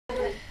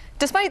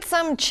Despite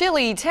some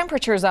chilly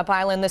temperatures up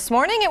island this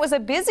morning, it was a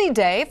busy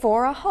day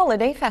for a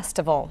holiday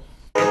festival.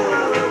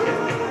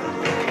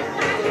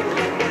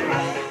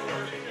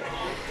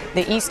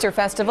 The Easter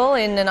Festival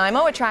in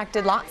Nanaimo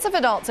attracted lots of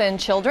adults and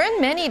children.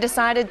 Many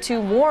decided to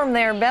warm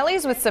their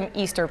bellies with some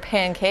Easter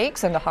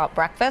pancakes and a hot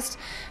breakfast,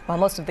 while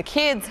most of the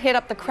kids hit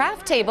up the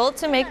craft table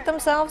to make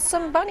themselves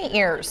some bunny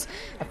ears.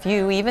 A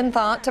few even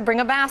thought to bring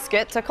a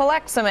basket to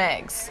collect some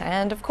eggs.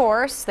 And of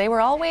course, they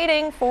were all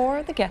waiting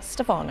for the guest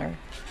of honor.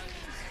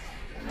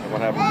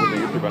 What happens when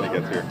the Easter bunny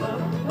gets here?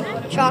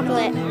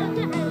 Chocolate.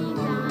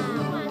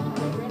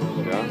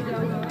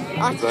 Yeah?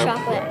 Lots of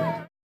chocolate.